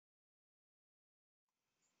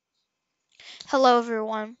Hello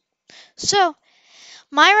everyone. So,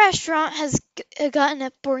 my restaurant has gotten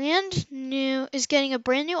is getting a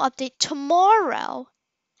brand new update tomorrow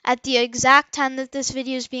at the exact time that this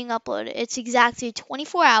video is being uploaded. It's exactly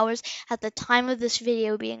 24 hours at the time of this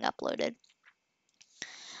video being uploaded.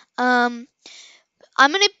 I'm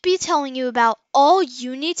going to be telling you about all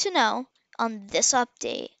you need to know on this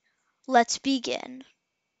update. Let's begin.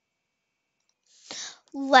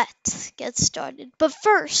 Let's get started. But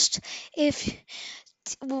first, if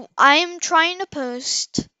I'm trying to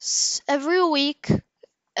post every week,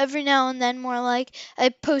 every now and then, more like I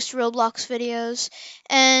post Roblox videos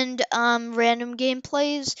and random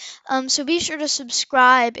gameplays. So be sure to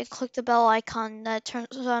subscribe and click the bell icon that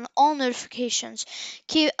turns on all notifications.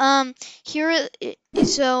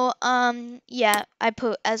 Yeah,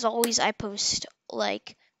 as always I post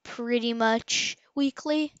like pretty much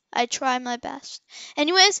weekly. I try my best.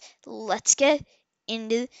 Anyways, let's get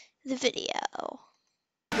into the video.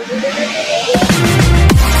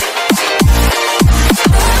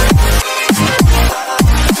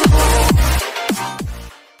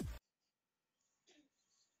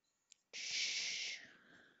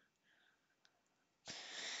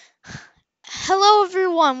 Hello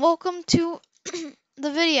everyone, welcome to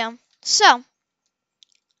the video. So,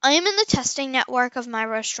 I am in the testing network of my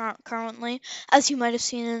restaurant currently, as you might have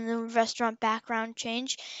seen in the restaurant background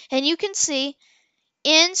change. And you can see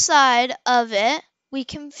inside of it, we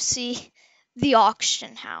can see the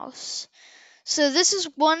auction house. So this is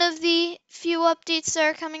one of the few updates that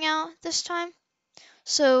are coming out this time.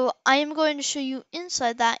 So I am going to show you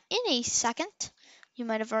inside that in a second. You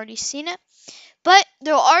might have already seen it. But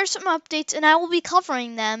there are some updates, and I will be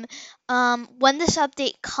covering them when this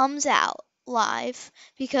update comes out live,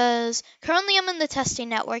 because currently I'm in the testing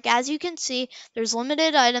network. As you can see, there's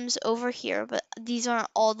limited items over here, but these aren't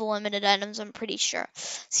all the limited items, I'm pretty sure.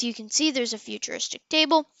 So you can see there's a futuristic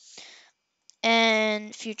table,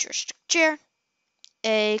 and futuristic chair,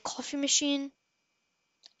 a coffee machine,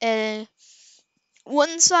 a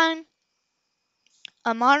wooden sign,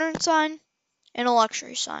 a modern sign, and a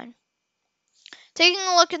luxury sign. Taking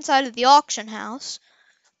a look inside of the auction house,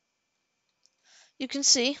 you can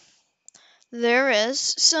see there is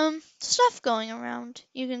some stuff going around.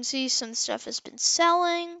 You can see some stuff has been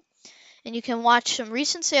selling, and you can watch some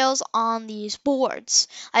recent sales on these boards.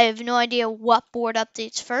 I have no idea what board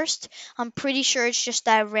updates first. I'm pretty sure it's just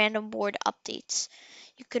that random board updates.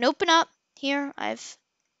 You can open up here. I've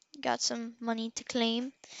got some money to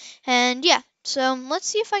claim. And yeah, so let's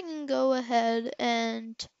see if I can go ahead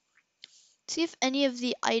and see if any of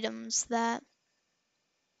the items that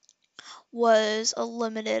was a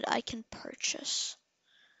limited I can purchase.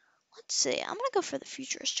 Let's see. I'm gonna go for the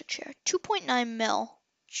futuristic chair. 2.9 mil.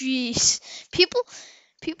 Jeez.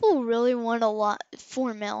 People really want a lot.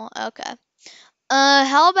 4 mil. Okay.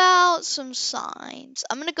 How about some signs?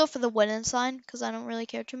 I'm gonna go for the wooden sign because I don't really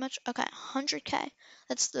care too much. Okay, 100K.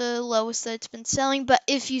 That's the lowest that it's been selling. But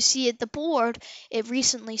if you see at the board, it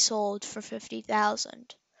recently sold for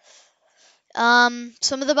 50,000.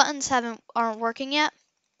 Some of the buttons aren't working yet.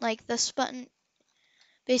 Like this button.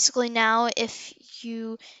 Basically now, if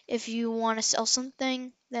you want to sell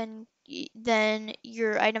something, then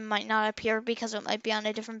your item might not appear because it might be on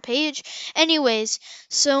a different page. Anyways,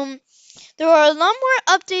 so there are a lot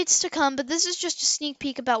more updates to come, but this is just a sneak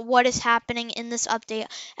peek about what is happening in this update.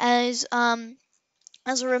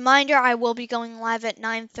 As a reminder, I will be going live at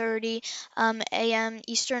 9:30 a.m.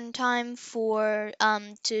 Eastern time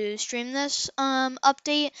to stream this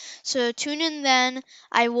update. So tune in then.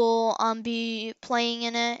 I will be playing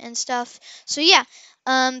in it and stuff. So yeah,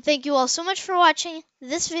 thank you all so much for watching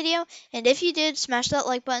this video. And if you did, smash that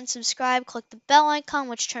like button, subscribe, click the bell icon,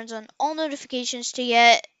 which turns on all notifications to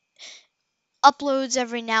get uploads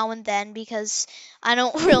every now and then, because I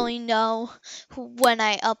don't really know when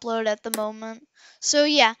I upload at the moment. So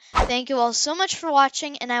yeah, thank you all so much for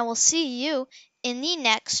watching, and I will see you in the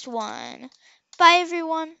next one. Bye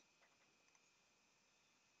everyone.